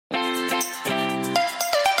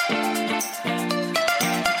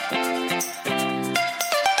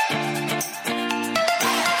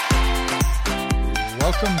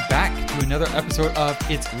welcome back to another episode of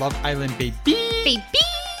It's Love Island, baby. Baby!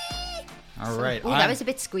 All right. Oh, that was a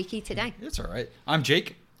bit squeaky today. It's all right. I'm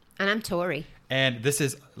Jake. And I'm Tori. And this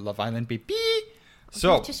is Love Island, baby.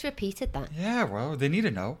 You just repeated that. Yeah, well, they need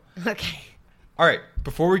to know. Okay. All right.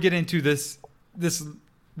 Before we get into this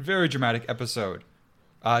very dramatic episode,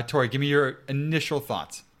 Tori, give me your initial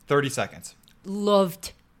thoughts. 30 seconds.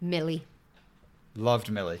 Loved Millie.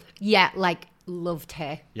 Loved Millie. Yeah, loved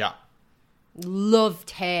her. Yeah.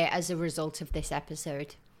 Loved her as a result of this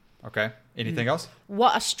episode. Okay. Anything else?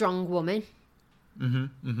 What a strong woman.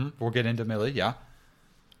 We'll get into Millie, yeah.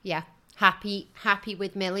 Yeah. Happy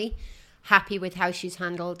with Millie. Happy with how she's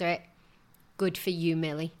handled it. Good for you,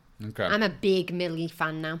 Millie. Okay. I'm a big Millie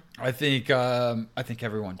fan now. I think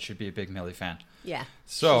everyone should be a big Millie fan. Yeah.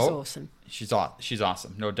 So she's awesome. She's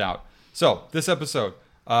awesome, no doubt. So this episode,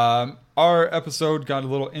 our episode got a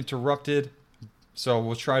little interrupted, so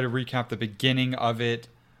we'll try to recap the beginning of it,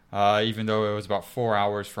 even though it was about 4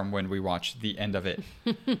 hours from when we watched the end of it.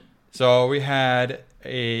 So we had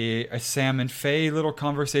a Sam and Faye little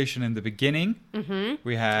conversation in the beginning. Mm-hmm.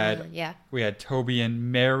 We had Toby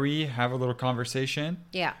and Mary have a little conversation.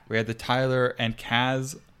 Yeah. We had the Tyler and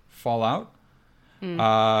Kaz fallout. We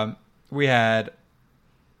had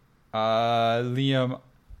Liam.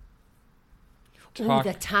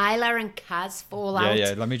 The Tyler and Kaz fallout.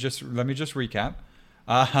 Yeah. Let me just recap.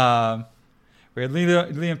 We had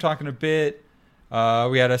Liam talking a bit.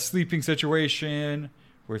 We had a sleeping situation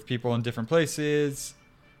with people in different places.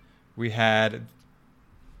 We had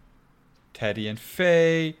Teddy and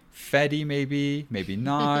Faye, Fetty maybe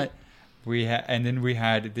not. And then we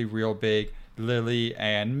had the real big Lily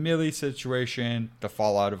and Millie situation, the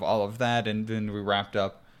fallout of all of that, and then we wrapped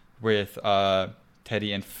up with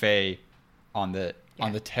Teddy and Faye on the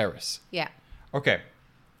terrace. Yeah. Okay.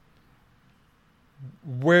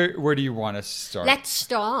 Where do you want to start? Let's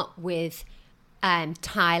start with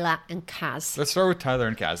Tyler and Kaz. Let's start with Tyler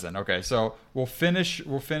and Kaz then. Okay, so we'll finish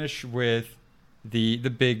with the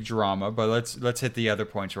big drama, but let's hit the other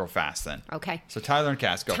points real fast then. Okay. So Tyler and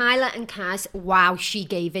Kaz, go. Tyler and Kaz, wow, she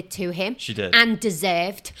gave it to him. She did. And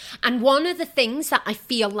deserved. And one of the things that I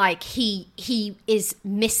feel like he is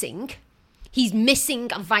missing, he's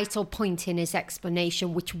missing a vital point in his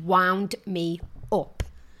explanation, which wound me up,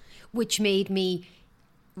 which made me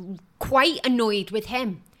quite annoyed with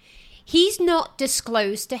him. He's not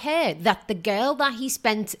disclosed to her that the girl that he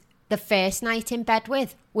spent the first night in bed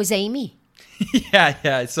with was Amy.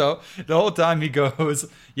 Yeah. So the whole time he goes,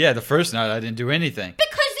 yeah, the first night I didn't do anything.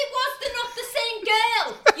 Because it was not the same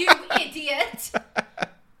girl, you idiot.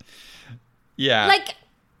 Yeah.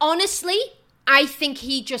 Honestly, I think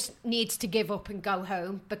he just needs to give up and go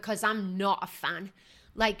home because I'm not a fan.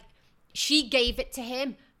 She gave it to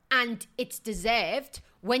him and it's deserved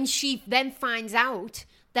when she then finds out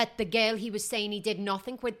that the girl he was saying he did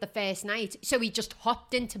nothing with the first night, so he just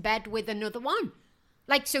hopped into bed with another one.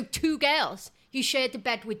 So two girls. You shared the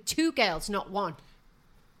bed with two girls, not one.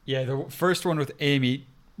 Yeah, the first one with Amy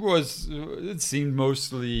it seemed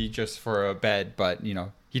mostly just for a bed, but,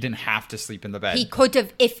 he didn't have to sleep in the bed. He could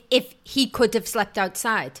have, if he could have slept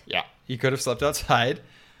outside. Yeah, he could have slept outside.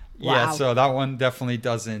 Wow. Yeah, so that one definitely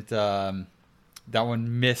doesn't, that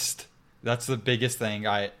one missed. That's the biggest thing.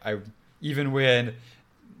 I even when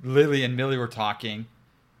Lily and Millie were talking,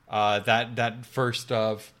 that first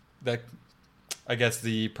of that, I guess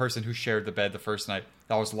the person who shared the bed the first night,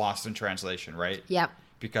 that was lost in translation, right? Yeah,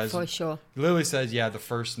 because for sure. Lily says, yeah, the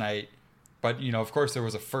first night, but of course there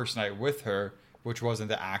was a first night with her, which wasn't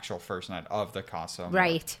the actual first night of the Casa.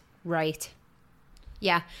 Right.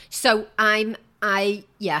 Yeah. So I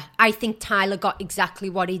think Tyler got exactly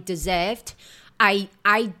what he deserved.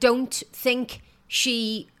 I don't think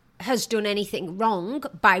she has done anything wrong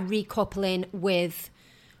by recoupling with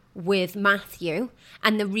Matthew.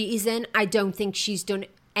 And the reason I don't think she's done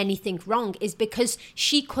anything wrong is because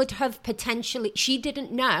she could have she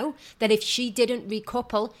didn't know that if she didn't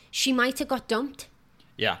recouple, she might have got dumped.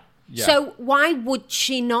 Yeah. So why would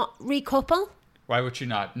she not recouple? Why would she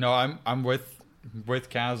not? No, I'm with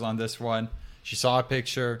Kaz on this one. She saw a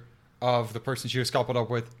picture of the person she was coupled up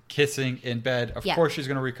with kissing in bed. Of course she's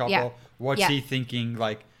going to recouple. Yeah. What's he thinking?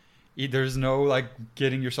 There's no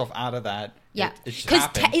getting yourself out of that. Yeah, because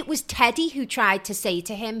it was Teddy who tried to say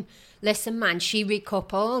to him, listen man, she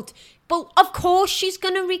recoupled. But of course she's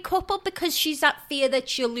going to recouple because she's at fear that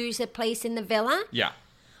she'll lose her place in the villa. Yeah,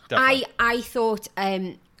 definitely.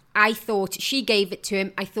 I thought she gave it to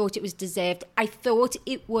him. I thought it was deserved. I thought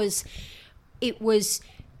it was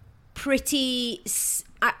pretty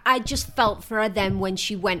I just felt for her then when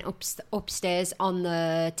she went upstairs on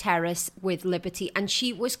the terrace with Liberty, and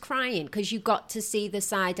she was crying because you got to see the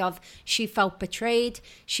side of she felt betrayed.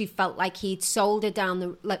 She felt like he'd sold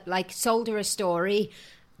her sold her a story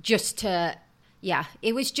just to,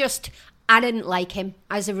 it was just, I didn't like him.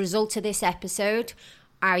 As a result of this episode,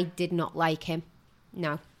 I did not like him.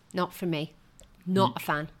 No, not for me. Not a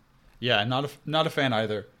fan. Yeah, not a fan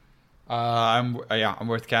either. I'm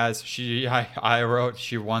with Kaz. I wrote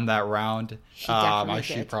she won that round. She definitely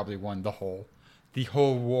she did. probably won the whole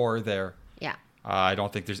war there. Yeah. I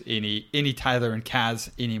don't think there's any Tyler and Kaz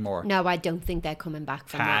anymore. No, I don't think they're coming back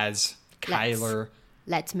from Kaz, Kyler.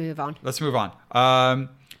 Let's move on. Let's move on.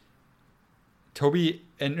 Toby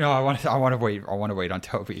and no, I want to wait. I want to wait on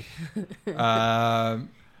Toby.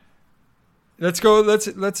 Let's go.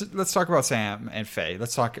 Let's talk about Sam and Faye.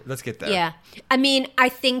 Let's get there. Yeah, I mean, I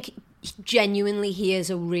think genuinely he is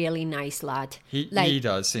a really nice lad. He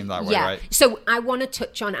does seem that way, right? So I want to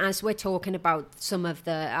touch on, as we're talking about some of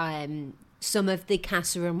the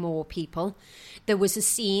Casa Amor people. There was a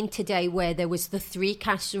scene today where there was the 3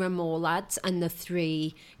 Casa Amor lads and the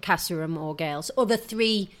 3 Casa Amor girls, or the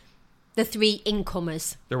three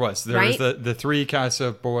incomers. There was right? the 3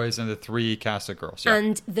 Casa boys and the 3 Casa girls. Yeah.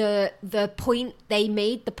 And the point they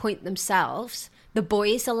made, the point themselves, the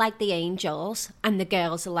boys are like the angels and the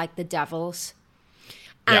girls are like the devils.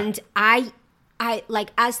 Yeah. And I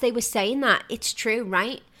like, as they were saying that, it's true,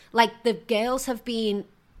 right? Like, the girls have been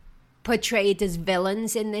portrayed as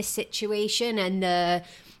villains in this situation, and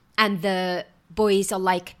the boys are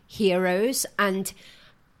like heroes, and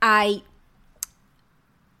I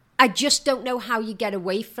just don't know how you get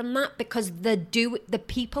away from that, because the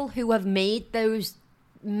people who have made those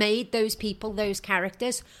people, those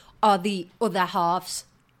characters, are the other halves,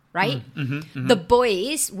 right? The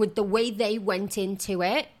boys, with the way they went into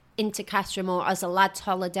Casa Amor as a lad's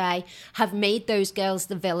holiday, have made those girls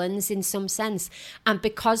the villains in some sense. And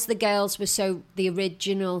because the girls were the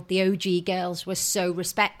OG girls were so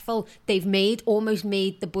respectful, they've almost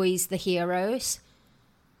made the boys the heroes.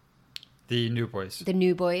 The new boys. The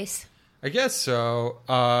new boys. I guess so.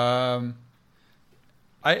 I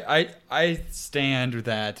stand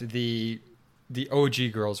that the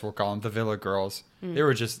OG girls, we'll call them the Villa girls. They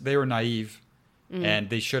were naive, and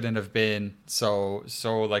they shouldn't have been so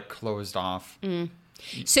like closed off.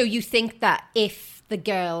 So you think that if the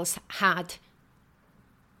girls had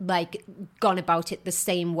like gone about it the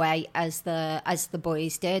same way as the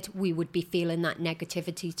boys did, we would be feeling that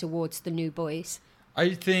negativity towards the new boys?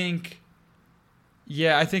 I think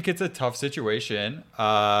it's a tough situation.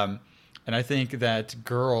 And I think that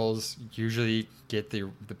girls usually get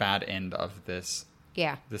the bad end of this.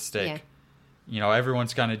 Yeah. The stick. Yeah. You know,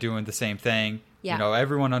 everyone's kind of doing the same thing. Yeah. You know,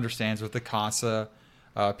 everyone understands what the Casa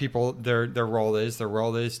people their role is. Their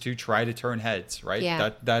role is to try to turn heads, right?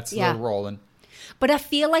 Yeah. That's their role. And but I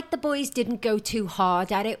feel like the boys didn't go too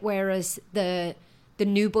hard at it, whereas the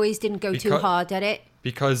new boys didn't go too hard at it.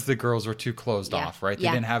 Because the girls were too closed off, right? They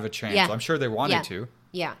didn't have a chance. Yeah. I'm sure they wanted to.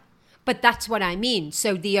 Yeah. But that's what I mean.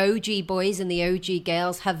 So the OG boys and the OG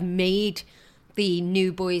girls have made the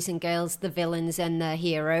new boys and girls the villains and the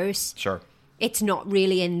heroes. Sure. It's not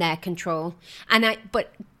really in their control.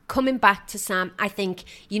 But coming back to Sam, I think,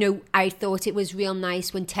 I thought it was real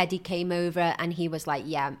nice when Teddy came over and he was like,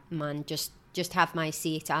 yeah, man, just have my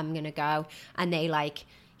seat. I'm going to go. And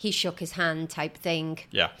he shook his hand type thing.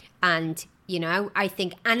 Yeah. And I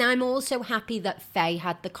think, and I'm also happy that Faye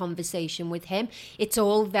had the conversation with him. It's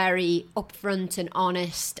all very upfront and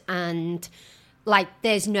honest, and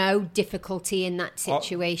there's no difficulty in that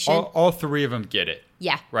situation. All 3 of them get it.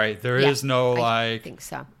 Yeah. Right? There is no, I think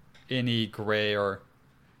so. any gray, or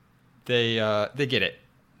they get it.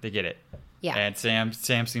 They get it. Yeah. And Sam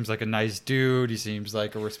seems like a nice dude. He seems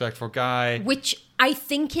like a respectful guy. Which I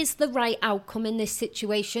think is the right outcome in this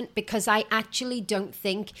situation, because I actually don't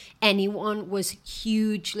think anyone was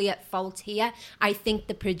hugely at fault here. I think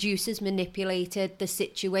the producers manipulated the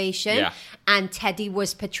situation, Yeah. and Teddy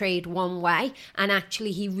was portrayed one way, and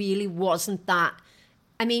actually he really wasn't that.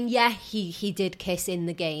 I mean, yeah, he did kiss in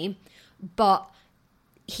the game, but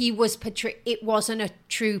he was it wasn't a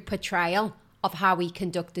true portrayal of how he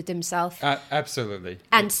conducted himself. Absolutely.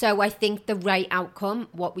 And so I think the right outcome,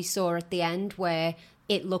 what we saw at the end, where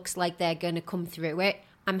it looks like they're going to come through it,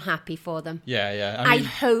 I'm happy for them. Yeah. I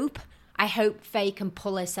hope Faye can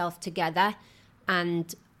pull herself together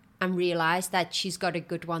and realize that she's got a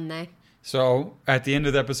good one there. So at the end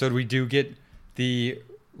of the episode, we do get the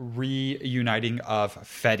reuniting of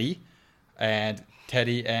Fetty, and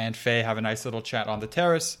Teddy and Faye have a nice little chat on the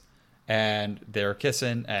terrace. And they're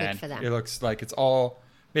kissing, and it looks like it's all,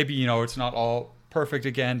 maybe, it's not all perfect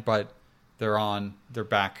again, but they're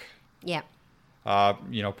back. Yeah.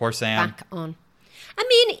 Poor Sam. Back on. I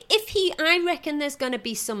mean, I reckon there's going to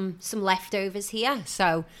be some leftovers here,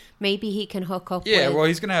 so maybe he can hook up. Yeah, with... well,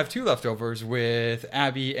 he's going to have 2 leftovers with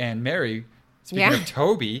Abby and Mary. Speaking Yeah. of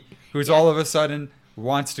Toby, who's all of a sudden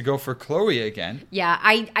wants to go for Chloe again. Yeah,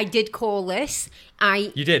 I did call this.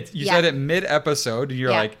 You did. You said it mid-episode, and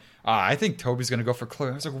you're like, I think Toby's going to go for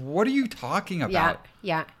Chloe. I was like, what are you talking about?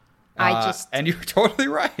 Yeah. And you're totally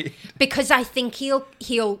right. Because I think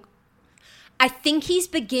I think he's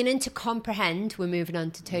beginning to comprehend. We're moving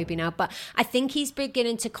on to Toby now, but I think he's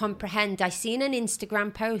beginning to comprehend. I seen an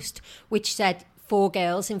Instagram post which said 4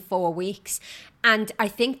 girls in 4 weeks. And I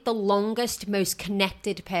think the longest, most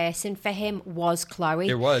connected person for him was Chloe.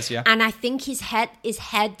 It was, yeah. And I think his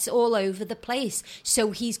head's all over the place.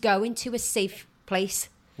 So he's going to a safe place.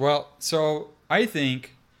 Well, so I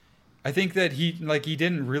think that he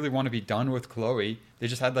didn't really want to be done with Chloe. They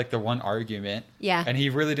just had the one argument. Yeah. And he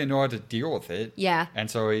really didn't know how to deal with it. Yeah. And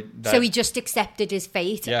so he just accepted his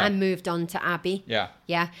fate and moved on to Abby. Yeah.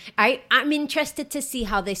 Yeah. I'm interested to see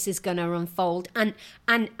how this is going to unfold. And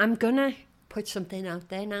I'm going to put something out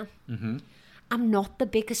there now. Mm-hmm. I'm not the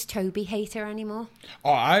biggest Toby hater anymore.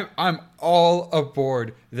 Oh, I'm all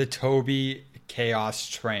aboard the Toby chaos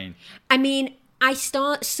train. I mean, I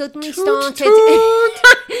suddenly Toot,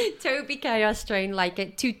 started Toby chaos train, like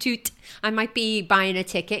it, toot toot. I might be buying a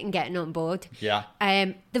ticket and getting on board. Yeah.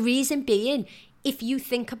 The reason being, if you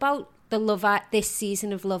think about this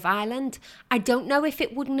season of Love Island, I don't know if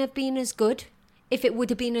it wouldn't have been as good. If it would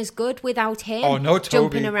have been as good without him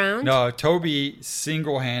jumping around. No, Toby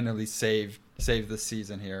single-handedly saved this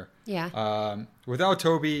season here. Yeah. Without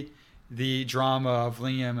Toby, the drama of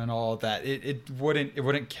Liam and all of that, it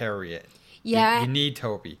wouldn't carry it. Yeah. You need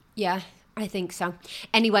Toby. Yeah, I think so.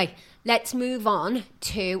 Anyway, let's move on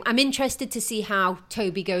to... I'm interested to see how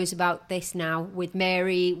Toby goes about this now with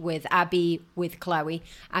Mary, with Abby, with Chloe.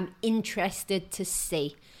 I'm interested to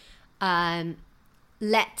see.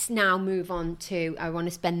 Let's now move on to... I want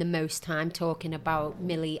to spend the most time talking about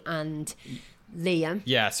Millie and Liam.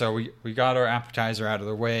 Yeah, so we got our appetizer out of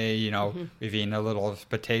the way. We've eaten a little of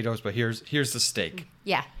potatoes, but here's the steak.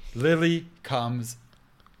 Yeah. Lily comes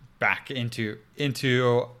back into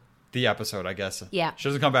the episode, I guess. Yeah. She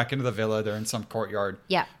doesn't come back into the villa. They're in some courtyard.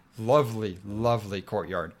 Yeah. Lovely, lovely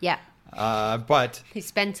courtyard. Yeah. But he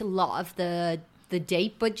spent a lot of the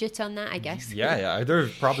date budget on that, I guess. Yeah. There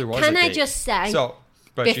probably was. Can I just say? So,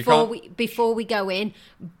 but before we go in,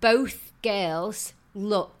 both girls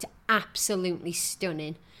looked absolutely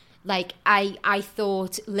stunning. Like I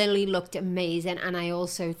thought Lily looked amazing, and I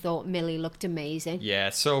also thought Millie looked amazing.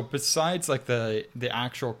 Yeah. So besides the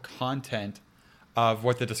actual content of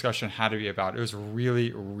what the discussion had to be about, it was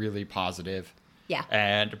really, really positive. Yeah.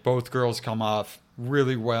 And both girls come off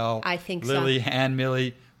really well. I think Lily and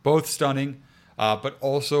Millie, both stunning, but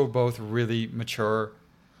also both really mature.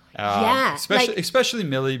 Yeah. Especially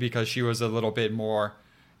Millie, because she was a little bit more,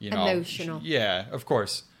 emotional. Yeah, of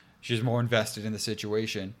course. She's more invested in the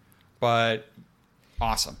situation. But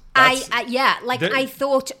awesome. I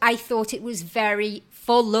thought it was very,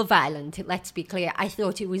 for Love Island, let's be clear, I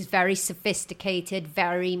thought it was very sophisticated,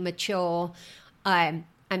 very mature. I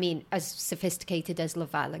mean, as sophisticated as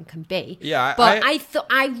Love Island can be. Yeah. But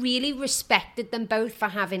I really respected them both for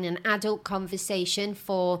having an adult conversation,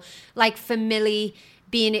 for Millie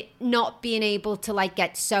not being able to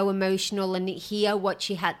get so emotional and hear what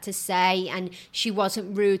she had to say, and she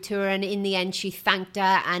wasn't rude to her, and in the end she thanked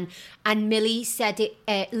her, and Millie said it,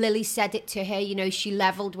 Lily said it to her, she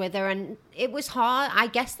leveled with her, and it was hard. I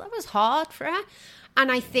guess that was hard for her,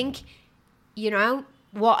 and I think, I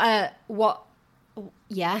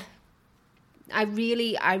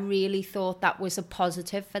really thought that was a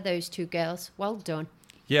positive for those two girls. Well done.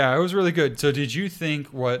 Yeah, it was really good. So did you think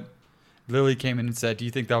what Lily came in and said, do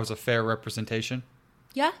you think that was a fair representation?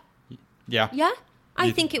 Yeah. Yeah. Yeah.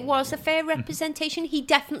 I think it was a fair representation. He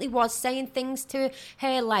definitely was saying things to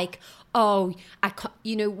her like, oh, I can't,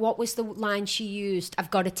 what was the line she used? I've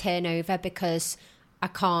got to turn over because I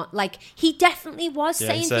can't. He definitely was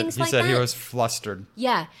saying things like that. He said he was flustered.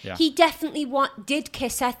 Yeah. He definitely did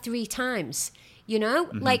kiss her 3 times.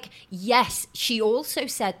 Mm-hmm. Yes, she also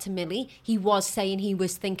said to Millie, he was saying he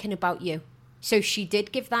was thinking about you. So she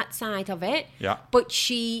did give that side of it. Yeah. But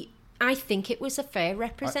I think it was a fair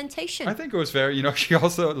representation. I think it was fair.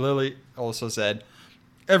 Lily also said,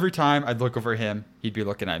 every time I'd look over him, he'd be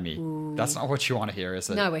looking at me. Ooh. That's not what you want to hear, is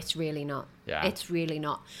it? No, it's really not. Yeah. It's really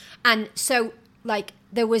not. And so,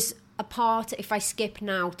 there was a part, if I skip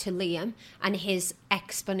now to Liam and his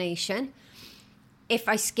explanation, he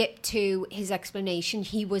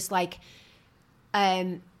was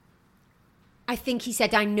I think he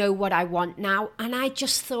said, I know what I want now. And I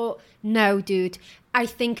just thought, no, dude, I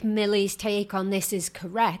think Millie's take on this is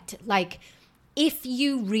correct. Like, if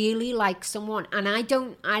you really like someone, and I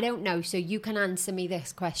don't know, so you can answer me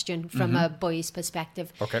this question from a boy's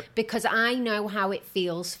perspective. Okay. Because I know how it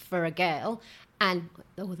feels for a girl. And,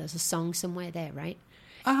 there's a song somewhere there, right?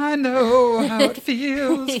 I know how it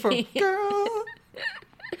feels for a girl.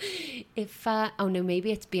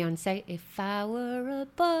 Maybe it's Beyonce. If I were a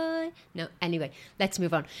boy. No, anyway, let's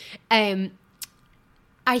move on.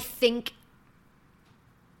 I think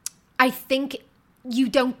you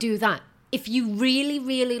don't do that. If you really,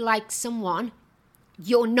 really like someone,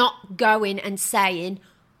 you're not going and saying,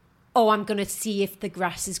 oh, I'm going to see if the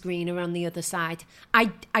grass is greener on the other side.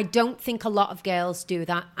 I don't think a lot of girls do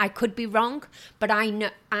that. I could be wrong, but I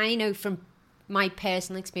know from my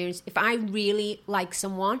personal experience, if I really like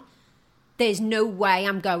someone, there's no way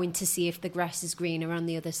I'm going to see if the grass is greener on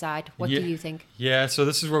the other side. What do you think? Yeah, so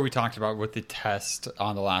this is what we talked about with the test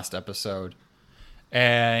on the last episode.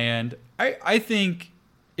 And I think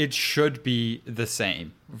it should be the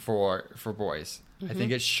same for boys. I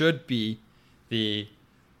think it should be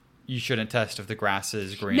you shouldn't test if the grass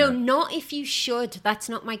is greener. No, not if you should. That's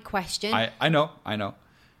not my question. I know.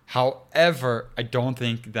 However, I don't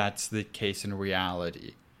think that's the case in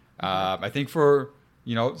reality. I think for,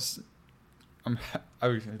 I'm a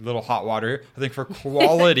little hot water here. I think for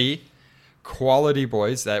quality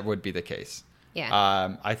boys, that would be the case.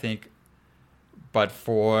 Yeah. I think, but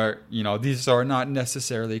for, these are not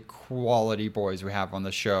necessarily quality boys we have on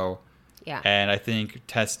the show. Yeah. And I think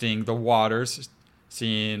testing the waters,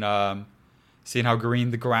 seeing how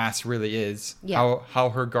green the grass really is,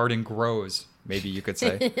 how her garden grows, maybe you could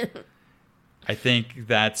say. I think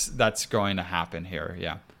that's going to happen here.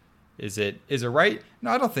 Yeah. Is it right?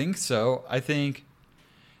 No, I don't think so. I think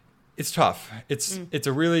it's tough. It's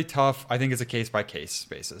a really tough. I think it's a case by case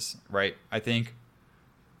basis, right? I think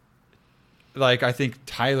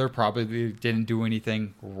Tyler probably didn't do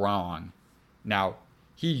anything wrong. Now,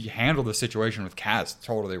 he handled the situation with Kaz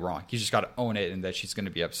totally wrong. He's just got to own it and that she's going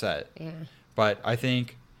to be upset. Yeah. But I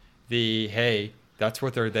think that's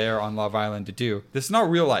what they're there on Love Island to do. This is not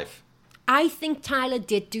real life. I think Tyler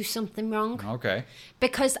did do something wrong. Okay.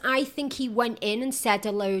 Because I think he went in and said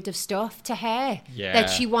a load of stuff to her that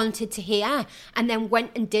she wanted to hear, and then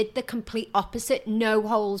went and did the complete opposite, no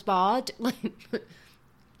holes barred.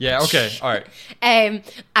 Yeah, okay, all right.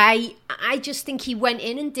 I just think he went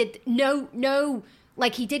in and did no,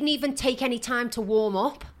 like he didn't even take any time to warm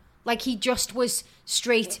up. Like he just was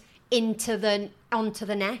straight onto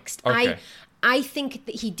the next. Okay. I think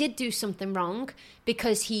that he did do something wrong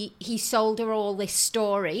because he sold her all this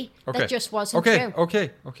story that just wasn't true.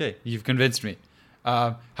 Okay. You've convinced me.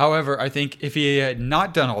 However, I think if he had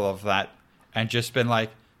not done all of that and just been like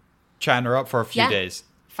chatting her up for a few days.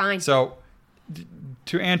 Fine. So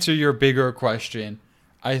to answer your bigger question,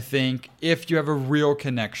 I think if you have a real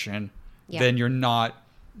connection, then you're not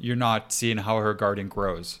seeing how her garden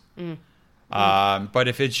grows. But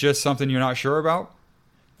if it's just something you're not sure about,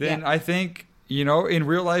 then I think, in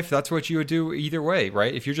real life, that's what you would do either way,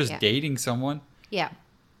 right? If you're just dating someone. Yeah.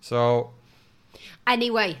 So.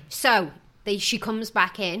 Anyway, so she comes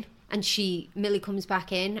back in and Millie comes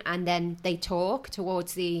back in and then they talk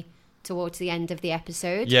towards the end of the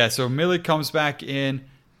episode. Yeah, so Millie comes back in.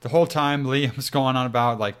 The whole time Liam's going on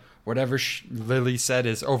about like whatever Lily said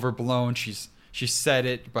is overblown. She said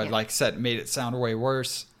it, but made it sound way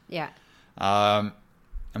worse. Yeah.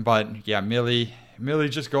 But yeah, Millie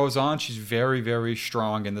just goes on. She's very, very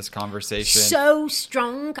strong in this conversation. So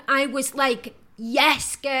strong. I was like,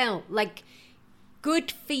 yes, girl. Like,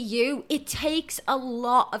 good for you. It takes a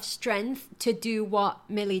lot of strength to do what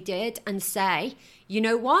Millie did and say, you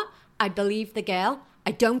know what? I believe the girl.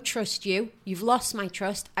 I don't trust you. You've lost my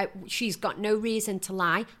trust. She's got no reason to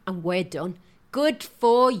lie, and we're done. Good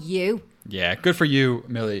for you. Yeah, good for you,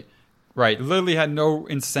 Millie. Right, Lily had no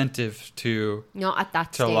incentive to not at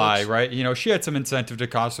that stage. Lie, right? She had some incentive to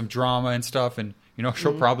cause some drama and stuff, and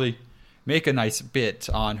she'll probably make a nice bit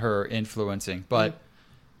on her influencing, but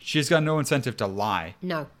she's got no incentive to lie.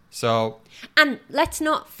 No. So, and let's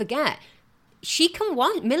not forget,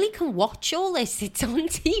 Millie can watch all this. It's on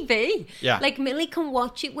TV. Yeah. Like Millie can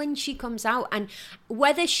watch it when she comes out, and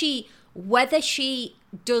whether she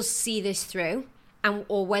does see this through.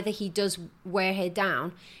 Or whether he does wear her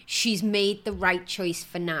down, she's made the right choice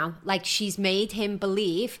for now. Like, she's made him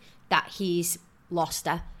believe that he's lost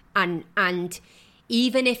her. And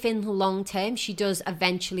even if in the long term she does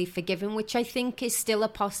eventually forgive him, which I think is still a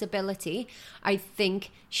possibility, I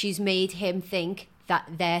think she's made him think that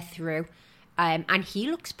they're through. And he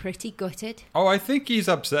looks pretty gutted. Oh, I think he's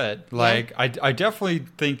upset. Like, I definitely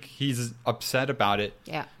think he's upset about it.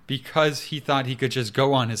 Yeah. Because he thought he could just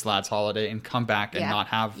go on his lad's holiday and come back and not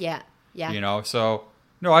have... Yeah. You know, so...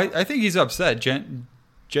 No, I think he's upset,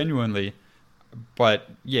 genuinely. But,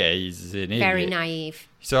 yeah, he's an idiot. Very naive.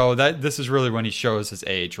 So this is really when he shows his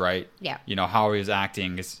age, right? Yeah. You know, how he was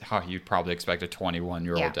acting is how you'd probably expect a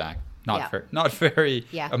 21-year-old to act. Not very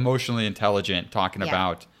emotionally intelligent, talking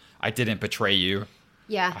about, I didn't betray you.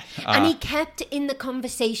 Yeah. And he kept, in the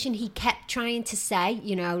conversation, he kept trying to say,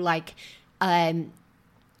 you know, like...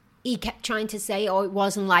 he kept trying to say, oh, it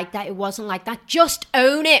wasn't like that. It wasn't like that. Just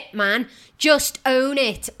own it, man. Just own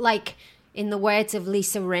it. Like, in the words of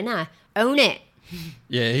Lisa Rinna, own it.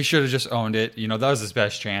 Yeah, he should have just owned it. You know, that was his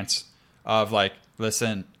best chance of like,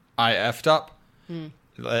 listen, I effed up.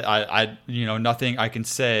 I you know, nothing I can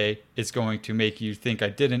say is going to make you think I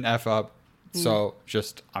didn't F up. So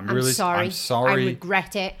just, I'm sorry. I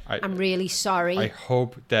regret it. I'm really sorry. I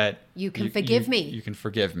hope that you can forgive me. You can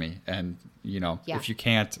forgive me. And, you know, if you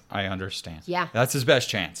can't, I understand. Yeah. That's his best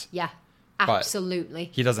chance. Yeah, absolutely.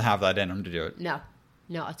 But he doesn't have that in him to do it. No,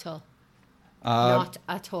 not at all. Not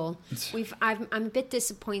at all. I'm a bit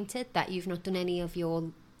disappointed that you've not done any of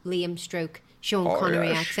your Liam stroke Sean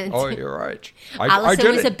Connery accent. Oh, you're right.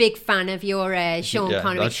 Alison was a big fan of your Sean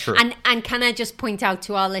Connery. That's true. And can I just point out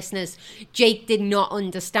to our listeners, Jake did not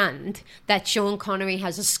understand that Sean Connery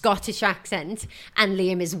has a Scottish accent and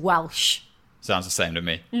Liam is Welsh. Sounds the same to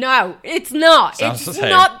me. No, it's not. Sounds it's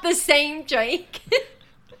not the same, Jake.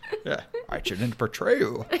 Yeah, I shouldn't betray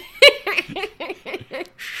you.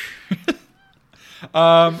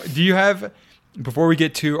 Do you have, before we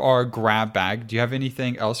get to our grab bag, do you have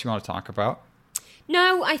anything else you want to talk about?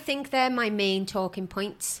 No, I think they're my main talking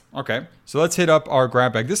points. Okay, so let's hit up our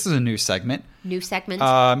grab bag. This is a new segment.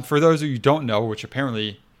 For those of you who don't know, which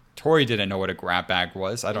apparently Tori didn't know what a grab bag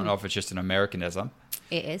was. I don't know if it's just an Americanism.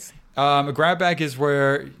 It is. A grab bag is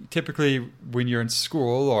where typically when you're in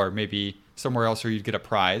school or maybe somewhere else where you'd get a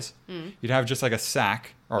prize, you'd have just like a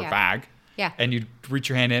sack or a bag. Yeah. And you'd reach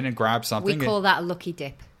your hand in and grab something. We call that a lucky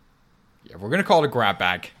dip. Yeah, we're going to call it a grab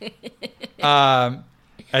bag.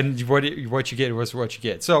 And what you get was what you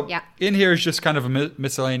get. So in here is just kind of a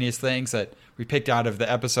miscellaneous things that we picked out of the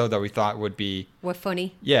episode that we thought would be... Were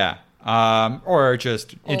funny. Yeah. Or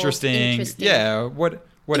just interesting. Yeah,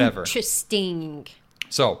 whatever. Interesting.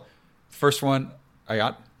 So, first one I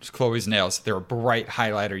got is Chloe's nails. They're a bright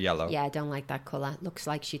highlighter yellow. Yeah, I don't like that colour. Looks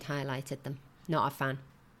like she'd highlighted them. Not a fan.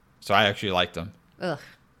 So I actually liked them. Ugh,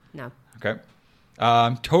 no. Okay.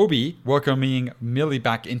 Toby welcoming Millie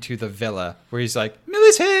back into the villa, where he's like,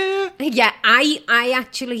 Millie's here! Yeah, I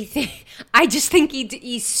actually think... I just think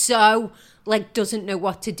he's so, like, doesn't know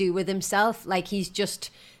what to do with himself. Like, he's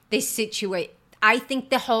just this situation. I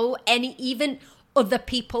think even other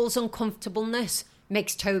people's uncomfortableness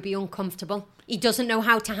makes Toby uncomfortable. He doesn't know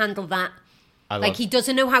how to handle that. He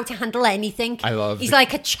doesn't know how to handle anything. He's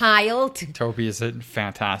like a child. Toby is a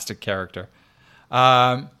fantastic character.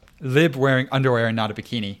 Lib wearing underwear and not a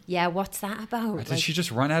bikini. Yeah, what's that about? Did she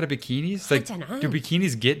just run out of bikinis? I don't know. Do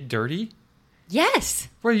bikinis get dirty? Yes.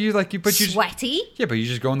 Well, sweaty? Yeah, but you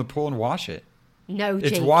just go in the pool and wash it. No,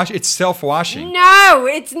 Jake. It's self-washing. No,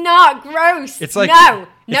 it's not. Gross. It's like no.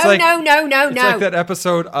 It's like that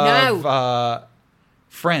episode of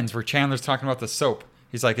Friends where Chandler's talking about the soap.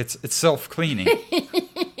 He's like, it's self-cleaning.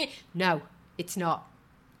 No, it's not.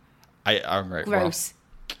 I'm right. Gross.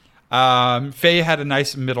 Well, Faye had a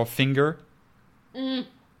nice middle finger.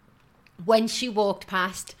 When she walked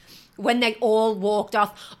past, when they all walked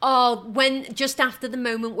off. Oh, just after the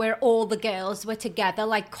moment where all the girls were together,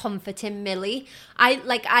 like comforting Millie.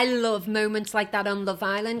 I love moments like that on Love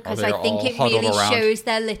Island because I think it really shows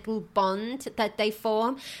their little bond that they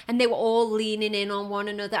form. And they were all leaning in on one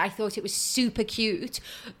another. I thought it was super cute.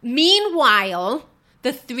 Meanwhile,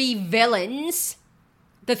 the three villains,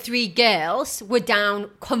 the three girls, were down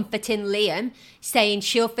comforting Liam, saying,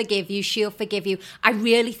 she'll forgive you, she'll forgive you. I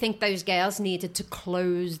really think those girls needed to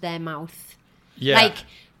close their mouth. Yeah. Like,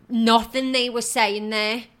 nothing they were saying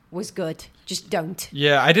there was good. Just don't.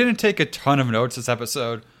 Yeah, I didn't take a ton of notes this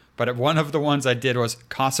episode, but one of the ones I did was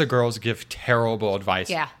Casa girls give terrible advice.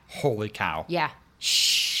 Yeah. Holy cow. Yeah.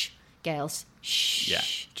 Shh. Girls. Shh. Yeah.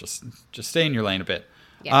 Just stay in your lane a bit.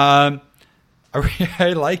 Yeah.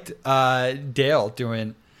 I liked Dale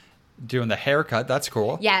doing the haircut. That's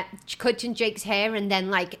cool. Yeah, cutting Jake's hair, and then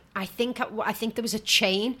like I think there was a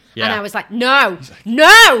chain, yeah. And I was like, no,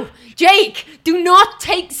 Jake, do not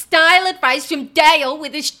take style advice from Dale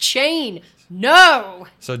with his chain. No.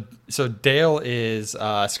 So Dale is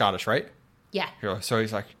Scottish, right? Yeah. So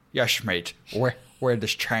he's like, yes, mate. Wear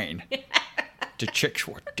this chain. The chicks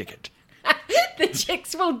will dig it. The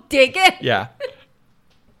chicks will dig it. Yeah.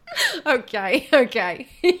 Okay.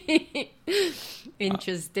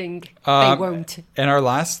 Interesting. They won't. And our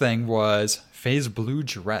last thing was Faye's blue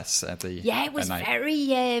dress at the Yeah, it was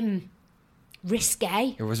very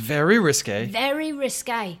risque. It was very risque. Very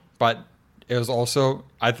risque. But it was also,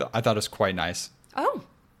 I thought it was quite nice. Oh,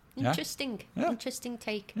 interesting. Yeah. Interesting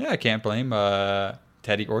take. Yeah, I can't blame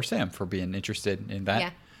Teddy or Sam for being interested in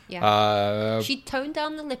that. Yeah. She toned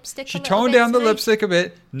down the lipstick She toned down the lipstick a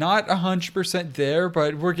bit. Not 100% there,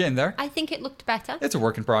 but we're getting there. I think it looked better. It's a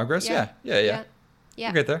work in progress. Yeah. We'll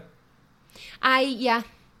get there.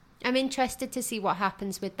 I'm interested to see what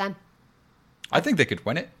happens with them. I think they could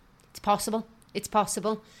win it. It's possible.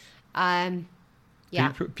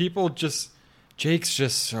 People just... Jake's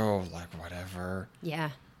just so, like, whatever. Yeah.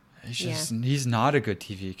 He's not a good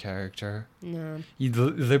TV character. No.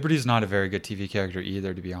 Liberty's not a very good TV character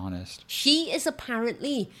either, to be honest. She is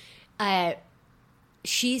apparently... they're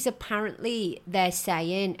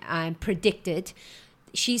saying, predicted...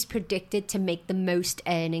 She's predicted to make the most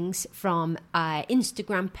earnings from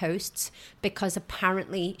Instagram posts because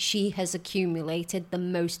apparently she has accumulated the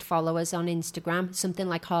most followers on Instagram, something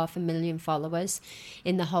like 500,000 followers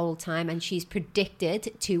in the whole time. And she's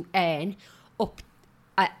predicted to earn up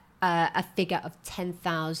a figure of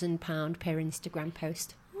 £10,000 per Instagram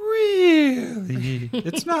post. Really?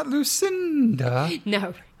 It's not Lucinda.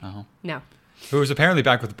 No. Oh. No. Who was apparently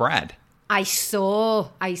back with Brad. I saw.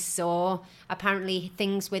 Apparently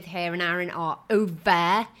things with her and Aaron are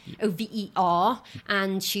over, O-V-E-R,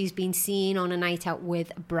 and she's been seen on a night out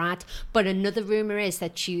with Brad. But another rumour is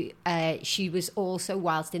that she was also,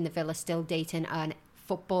 whilst in the villa, still dating a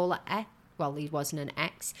footballer, well, he wasn't an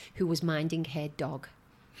ex, who was minding her dog.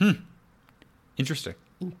 Interesting.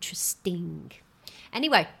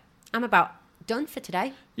 Anyway, I'm about done for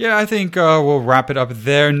today. Yeah, I think we'll wrap it up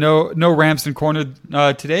there. No Ramsden Corner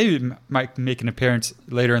today. We might make an appearance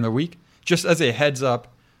later in the week. Just as a heads up,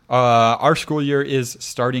 our school year is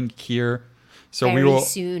starting here. So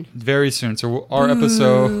very soon. So our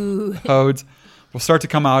episodes will start to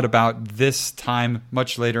come out about this time,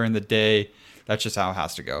 much later in the day. That's just how it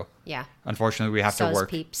has to go. Yeah. Unfortunately, we have to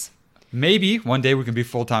work. Peeps. Maybe one day we can be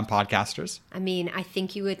full-time podcasters. I mean, I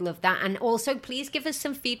think you would love that. And also, please give us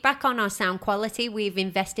some feedback on our sound quality. We've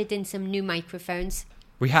invested in some new microphones.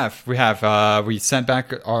 We have. We sent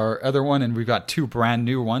back our other one, and we've got 2 brand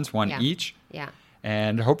new ones, one each. Yeah.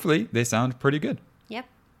 And hopefully, they sound pretty good. Yep.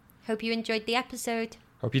 Hope you enjoyed the episode.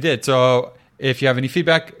 Hope you did. So if you have any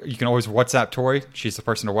feedback, you can always WhatsApp Tori. She's the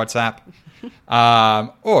person to WhatsApp.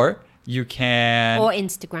 Or... you can... Or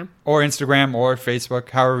Instagram, or Facebook,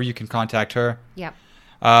 however you can contact her. Yep.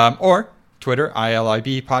 Or Twitter,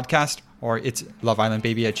 ILIB Podcast, or it's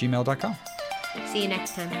loveislandbaby@gmail.com. See you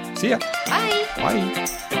next time. See ya. Bye.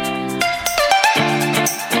 Bye.